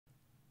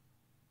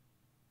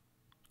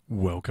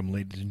Welcome,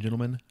 ladies and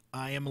gentlemen.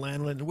 I am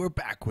Lanolin, and we're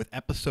back with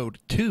episode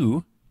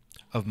 2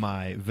 of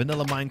my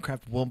Vanilla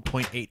Minecraft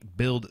 1.8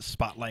 build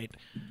spotlight.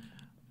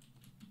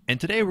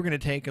 And today we're going to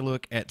take a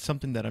look at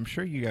something that I'm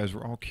sure you guys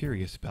were all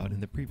curious about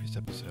in the previous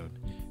episode.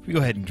 If we go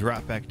ahead and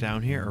drop back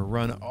down here or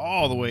run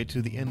all the way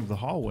to the end of the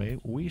hallway,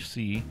 we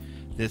see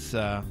this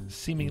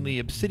seemingly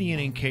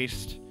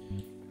obsidian-encased,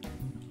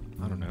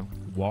 I don't know,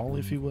 wall,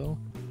 if you will,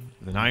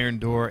 with an iron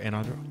door and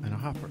a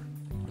hopper.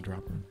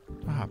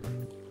 A hopper.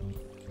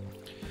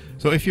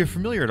 So if you're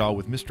familiar at all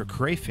with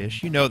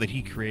MrCrayFish, you know that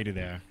he created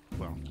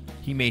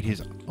he made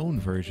his own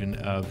version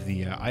of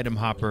the item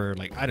hopper,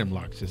 item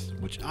lock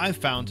system, which I've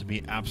found to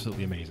be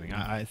absolutely amazing.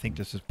 I think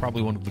this is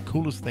probably one of the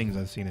coolest things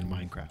I've seen in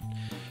Minecraft.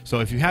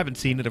 So if you haven't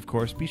seen it, of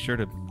course, be sure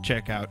to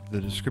check out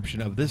the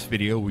description of this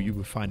video where you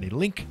will find a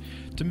link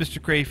to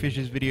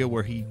MrCrayFish's video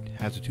where he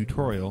has a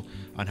tutorial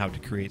on how to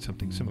create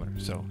something similar.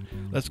 So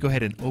let's go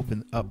ahead and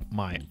open up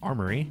my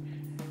Armory,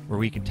 where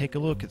we can take a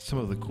look at some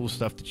of the cool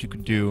stuff that you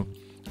can do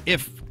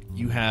if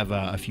you have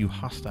a few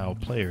hostile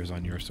players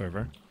on your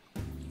server,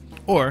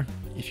 or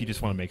if you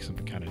just want to make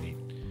something kind of neat.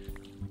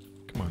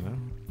 Come on now,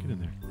 get in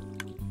there.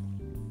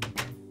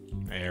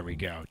 There we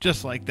go.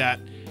 Just like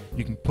that.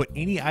 You can put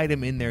any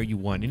item in there you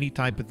want, any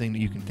type of thing that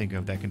you can think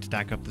of that can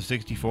stack up to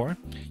 64,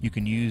 you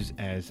can use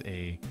as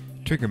a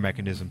trigger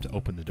mechanism to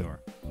open the door.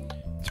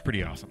 It's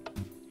pretty awesome.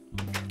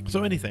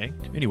 So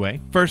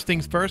anyway, first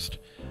things first,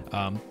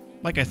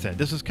 like I said,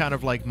 this is kind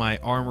of like my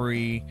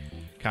Armory,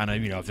 kind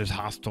of, if there's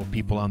hostile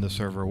people on the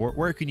server,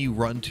 where can you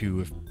run to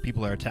if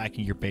people are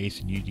attacking your base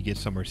and you need to get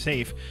somewhere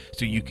safe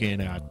so you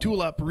can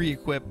tool up,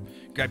 re-equip,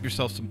 grab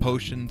yourself some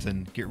potions,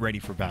 and get ready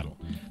for battle.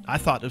 I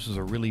thought this was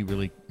a really,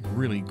 really,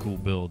 really cool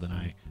build,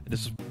 and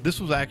this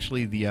was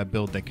actually the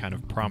build that kind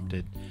of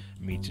prompted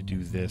me to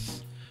do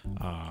this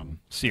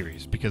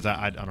series, because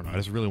I don't know, I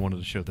just really wanted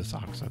to show this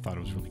off because I thought it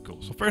was really cool.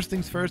 So first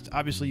things first,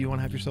 obviously you want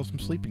to have yourself some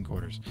sleeping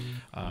quarters.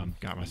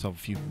 Got myself a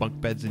few bunk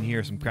beds in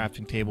here, some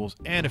crafting tables,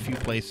 and a few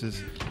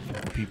places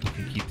where people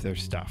can keep their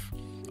stuff.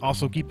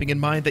 Also keeping in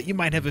mind that you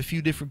might have a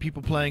few different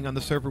people playing on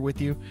the server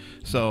with you,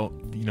 so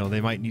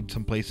they might need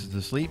some places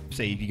to sleep.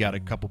 Say if you got a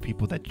couple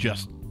people that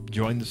just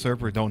joined the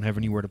server, don't have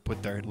anywhere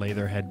to lay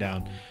their head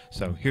down,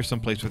 so here's some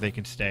place where they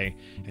can stay,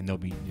 and they'll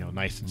be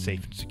nice and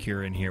safe and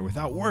secure in here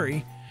without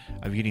worry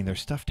of getting their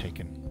stuff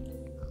taken.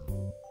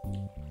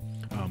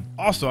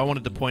 Also, I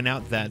wanted to point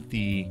out that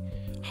the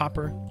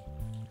hopper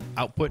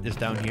output is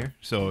down here,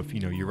 so if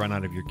you run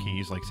out of your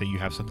keys, like say you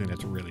have something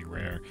that's really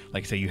rare,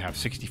 like say you have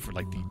 60 for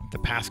the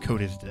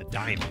passcode is a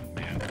diamond,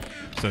 man,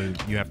 so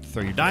you have to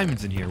throw your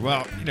diamonds in here.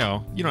 Well, you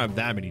don't have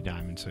that many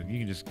diamonds, so you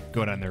can just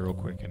go down there real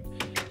quick and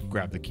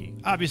grab the key.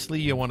 Obviously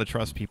you want to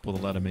trust people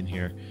to let them in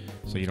here,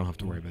 so you don't have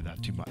to worry about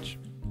that too much.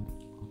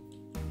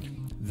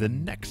 The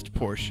next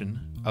portion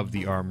of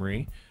the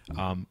Armory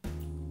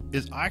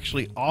is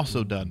actually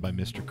also done by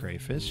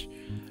MrCrayFish.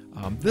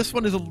 This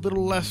one is a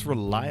little less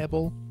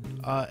reliable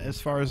as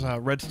far as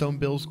redstone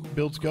builds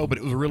go, but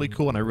it was really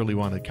cool and I really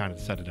wanted to kind of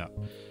set it up.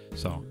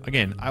 So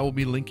again, I will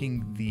be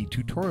linking the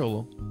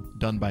tutorial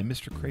done by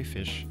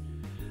MrCrayFish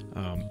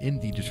in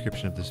the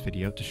description of this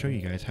video to show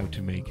you guys how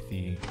to make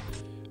the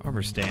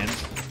armor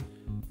stands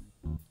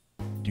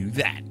do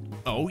that.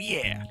 Oh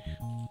yeah!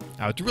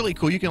 Now it's really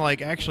cool. You can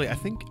actually, I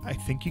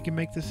think you can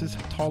make this as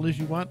tall as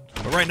you want.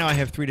 But right now I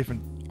have 3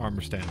 different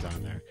armor stands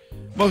on there.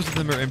 Most of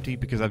them are empty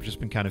because I've just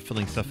been kind of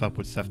filling stuff up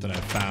with stuff that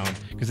I've found.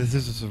 Because this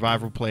is a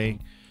survival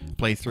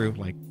playthrough.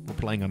 We're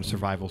playing on a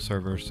survival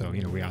server, so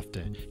we have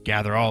to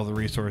gather all the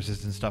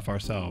resources and stuff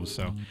ourselves.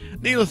 So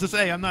needless to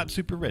say, I'm not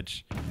super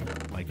rich.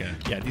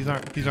 Yeah, these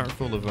aren't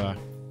full of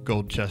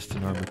gold chests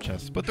and armor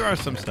chests, but there are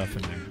some stuff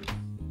in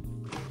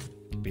there.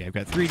 But yeah, I've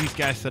got 3 of these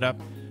guys set up.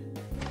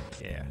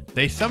 Yeah,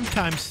 they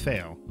sometimes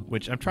fail,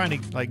 which I'm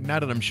trying to, now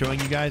that I'm showing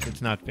you guys,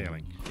 it's not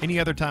failing. Any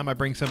other time I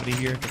bring somebody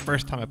here, the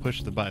first time I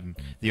push the button,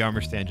 the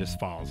armor stand just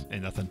falls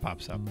and nothing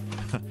pops up.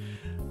 But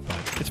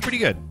it's pretty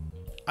good.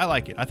 I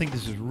like it. I think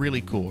this is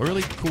really cool. A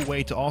really cool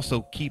way to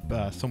also keep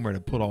somewhere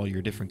to put all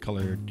your different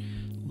colored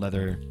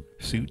leather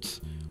suits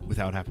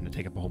without having to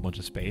take up a whole bunch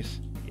of space.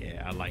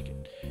 Yeah, I like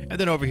it. And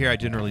then over here, I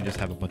generally just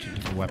have a bunch of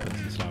different weapons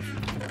and stuff.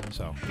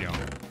 So,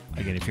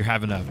 again, if you're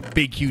having a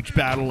big, huge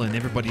battle and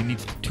everybody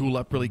needs to tool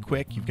up really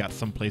quick, you've got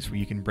some place where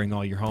you can bring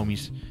all your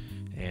homies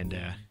and,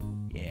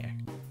 yeah,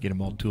 get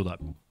them all tooled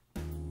up.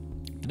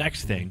 The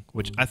next thing,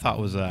 which I thought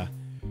was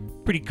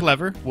pretty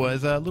clever,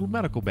 was a little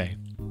medical bay.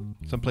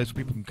 Some place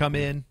where people can come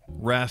in,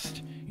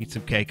 rest, eat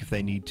some cake if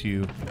they need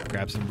to,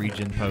 grab some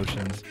regen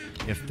potions.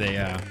 If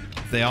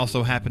they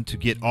also happen to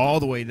get all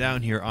the way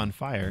down here on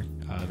fire,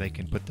 they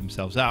can put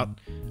themselves out.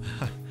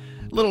 A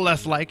little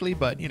less likely,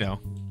 but Oh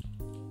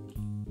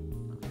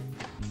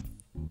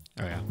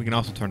yeah, we can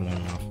also turn it on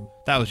and off.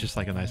 That was just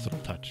a nice little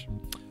touch.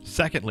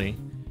 Secondly,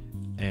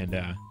 and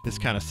this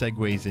kind of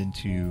segues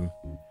into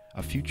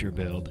a future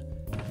build.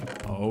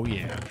 Oh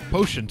yeah,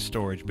 potion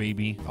storage,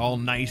 baby, all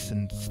nice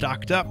and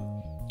stocked up.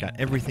 Got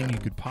everything you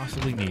could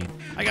possibly need.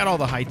 I got all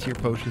the high tier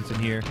potions in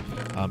here.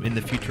 In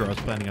the future, I was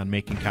planning on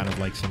making kind of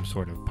like some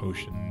sort of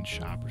potion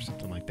shop or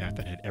something like that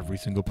that had every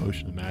single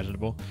potion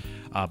imaginable.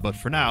 But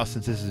for now,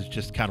 since this is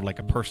just kind of like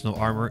a personal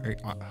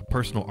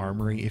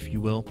armory, if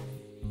you will,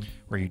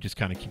 where you just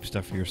kind of keep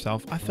stuff for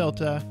yourself, I felt,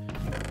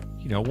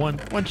 you know,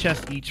 one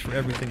chest each for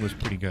everything was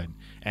pretty good.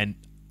 And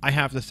I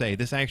have to say,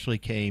 this actually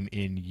came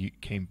in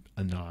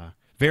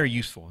very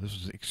useful. This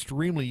was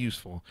extremely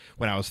useful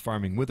when I was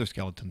farming wither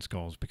skeleton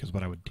skulls, because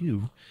what I would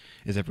do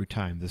is every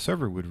time the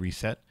server would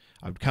reset,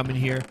 I would come in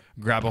here,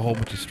 grab a whole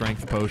bunch of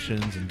strength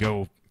potions, and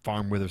go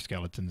farm wither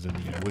skeletons in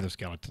the wither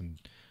skeleton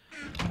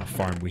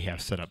farm we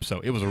have set up. So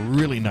it was a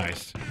really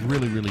nice,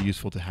 really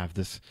useful to have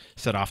this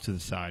set off to the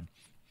side.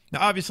 Now,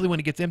 obviously, when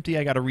it gets empty,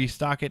 I got to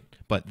restock it,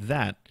 but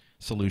that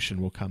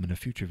solution will come in a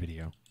future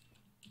video.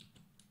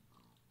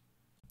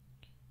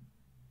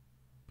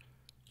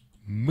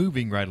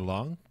 Moving right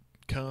along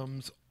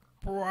comes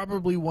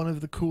probably one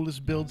of the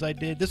coolest builds I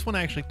did. This one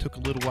actually took a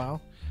little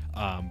while,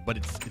 but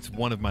it's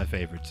one of my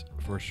favorites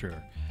for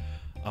sure.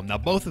 Now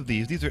both of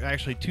these are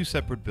actually two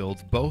separate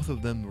builds. Both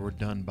of them were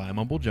done by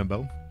Mumbo.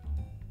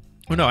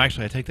 Oh no,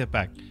 actually I take that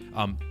back.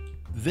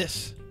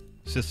 This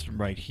system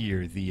right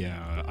here, the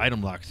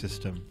item lock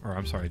system, or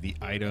I'm sorry, the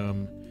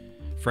item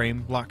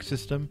frame lock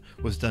system,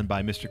 was done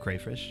by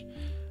MrCrayFish.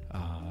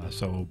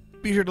 So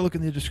be sure to look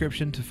in the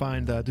description to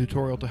find the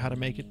tutorial to how to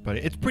make it, but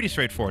it's pretty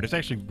straightforward. It's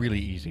actually really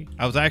easy.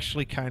 I was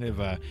actually kind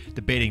of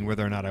debating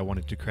whether or not I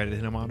wanted to credit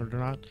him on it or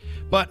not,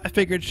 but I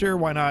figured, sure,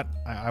 why not?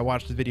 I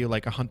watched the video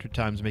like 100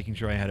 times making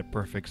sure I had it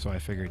perfect, so I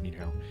figured, you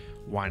know,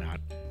 why not?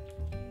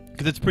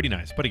 Because it's pretty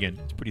nice, but again,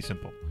 it's pretty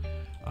simple.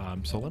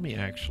 So let me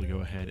actually go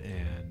ahead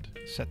and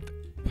set the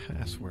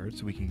password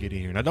so we can get in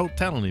here. Now, don't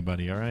tell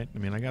anybody, all right? I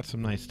mean, I got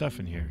some nice stuff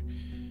in here.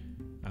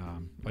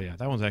 Oh yeah,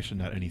 that one's actually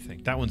not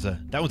anything. That one's a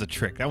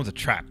trick. That one's a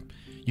trap.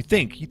 You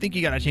think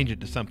you gotta change it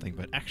to something,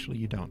 but actually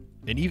you don't.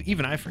 And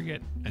even I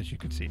forget, as you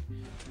can see.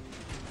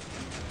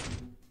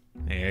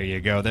 There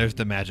you go. There's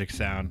the magic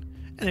sound.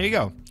 And there you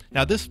go.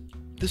 Now this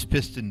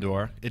piston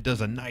door, it does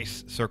a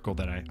nice circle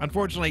that I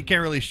unfortunately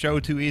can't really show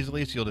too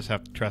easily, so you'll just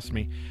have to trust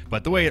me.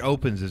 But the way it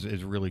opens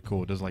is really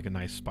cool. It does like a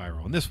nice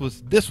spiral. And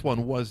this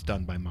one was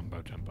done by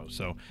Mumbo.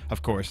 So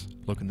of course,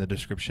 look in the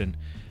description.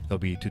 There'll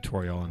be a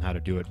tutorial on how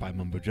to do it by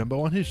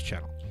Mumbo on his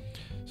channel.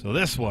 So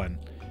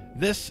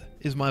this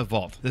is my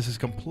vault. This is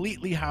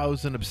completely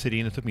housed in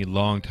obsidian. It took me a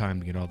long time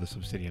to get all this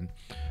obsidian.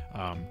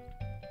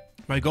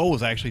 My goal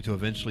was actually to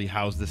eventually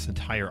house this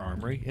entire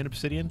armory in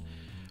obsidian,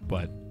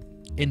 but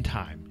in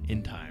time.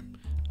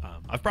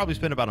 I've probably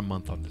spent about a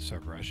month on this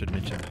server. I should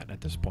mention that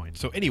at this point.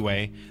 So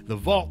anyway, the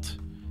vault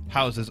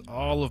houses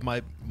all of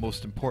my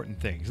most important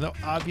things. Now,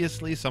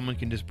 obviously, someone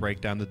can just break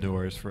down the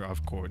doors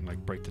of course, and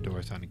like break the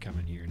doors down and come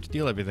in here and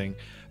steal everything.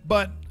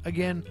 But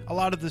again, a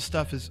lot of this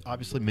stuff is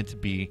obviously meant to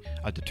be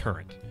a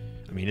deterrent.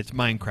 I mean, it's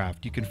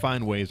Minecraft. You can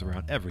find ways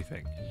around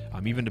everything.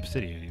 Even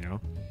obsidian, you know.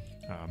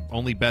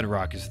 Only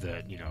bedrock is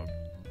the, you know,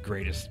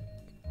 greatest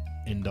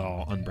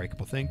end-all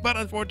unbreakable thing, but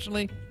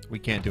unfortunately we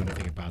can't do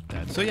anything about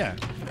that. So yeah,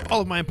 all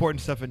of my important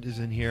stuff is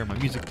in here. My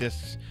music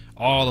discs,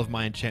 all of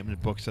my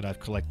enchantment books that I've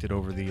collected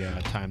over the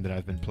time that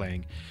I've been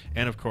playing,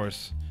 and of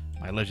course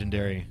my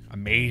legendary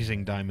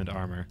amazing diamond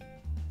armor.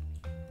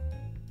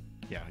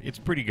 Yeah, it's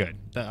pretty good.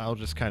 I'll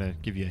just kind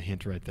of give you a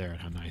hint right there at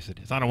how nice it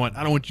is. I don't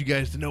want you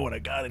guys to know what I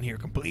got in here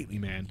completely,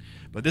 man.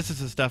 But this is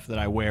the stuff that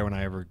I wear when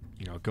I ever,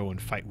 you know, go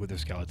and fight wither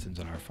skeletons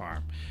on our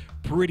farm.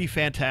 Pretty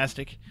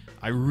fantastic.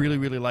 I really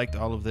liked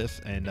all of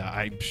this, and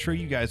I'm sure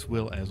you guys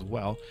will as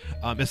well.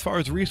 As far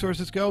as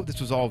resources go,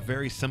 this was all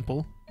very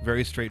simple,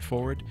 very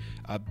straightforward.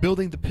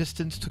 Building the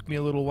pistons took me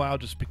a little while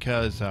just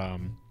because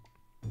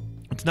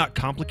it's not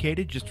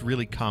complicated, just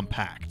really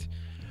compact,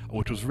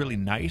 which was really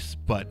nice.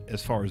 But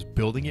as far as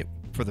building it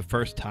for the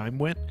first time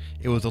went,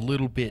 it was a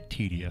little bit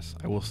tedious,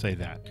 I will say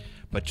that.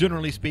 But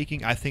generally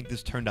speaking, I think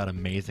this turned out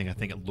amazing. I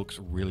think it looks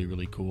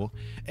really cool.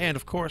 And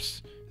of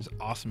course, it's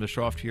awesome to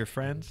show off to your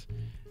friends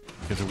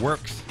because it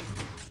works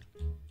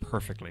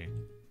perfectly.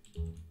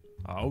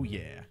 Oh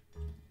yeah,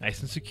 nice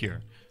and secure.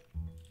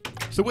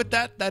 So with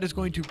that, that is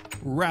going to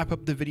wrap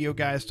up the video,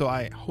 guys. So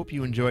I hope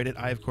you enjoyed it.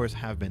 I, of course,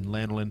 have been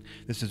Lanolin.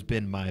 This has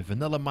been my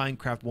Vanilla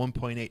Minecraft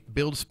 1.8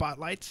 build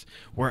spotlights,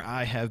 where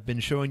I have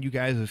been showing you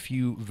guys a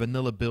few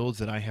vanilla builds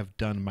that I have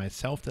done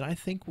myself that I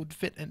think would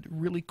fit and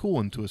really cool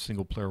into a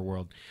single-player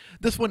world.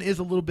 This one is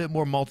a little bit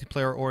more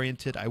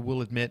multiplayer-oriented, I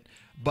will admit,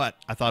 but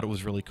I thought it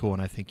was really cool,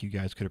 and I think you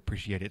guys could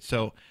appreciate it.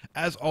 So,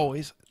 as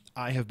always,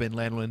 I have been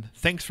Lanolin.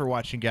 Thanks for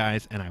watching,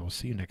 guys, and I will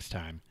see you next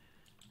time.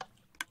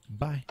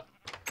 Bye.